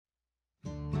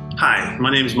Hi, my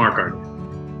name is Mark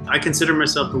Gardner. I consider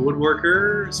myself a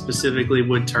woodworker, specifically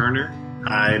wood turner.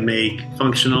 I make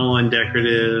functional and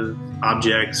decorative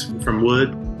objects from wood.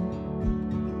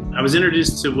 I was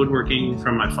introduced to woodworking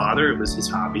from my father. It was his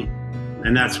hobby,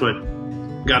 and that's what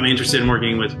got me interested in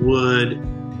working with wood.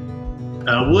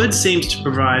 Wood seems to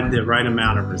provide the right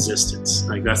amount of resistance.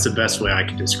 Like, that's the best way I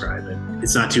could describe it.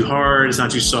 It's not too hard, it's not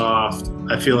too soft.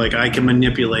 I feel like I can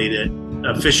manipulate it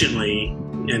efficiently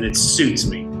and it suits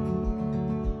me.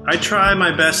 I try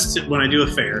my best when I do a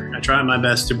fair. I try my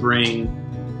best to bring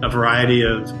a variety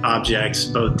of objects,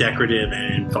 both decorative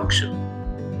and functional.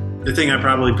 The thing I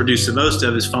probably produce the most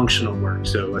of is functional work,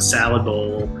 so a salad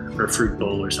bowl or a fruit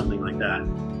bowl or something like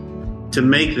that. To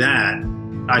make that,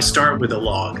 I start with a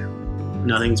log.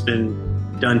 Nothing's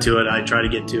been done to it. I try to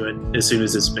get to it as soon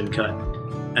as it's been cut.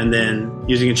 And then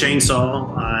using a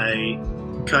chainsaw, I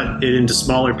cut it into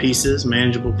smaller pieces,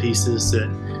 manageable pieces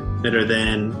that are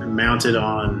then mounted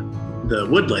on the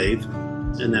wood lathe.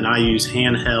 And then I use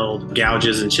handheld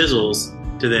gouges and chisels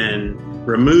to then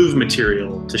remove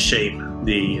material to shape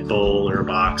the bowl or a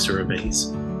box or a vase.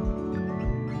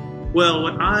 Well,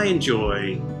 what I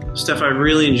enjoy, stuff I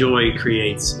really enjoy,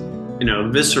 creates,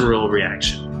 visceral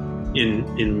reaction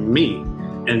in me.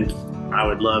 And I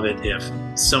would love it if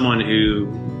someone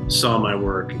who saw my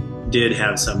work did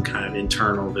have some kind of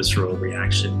internal visceral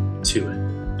reaction to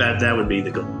it. That would be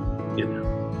the goal.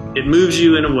 It moves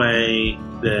you in a way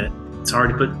that it's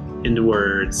hard to put into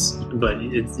words, but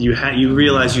you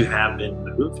realize you have been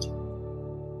moved.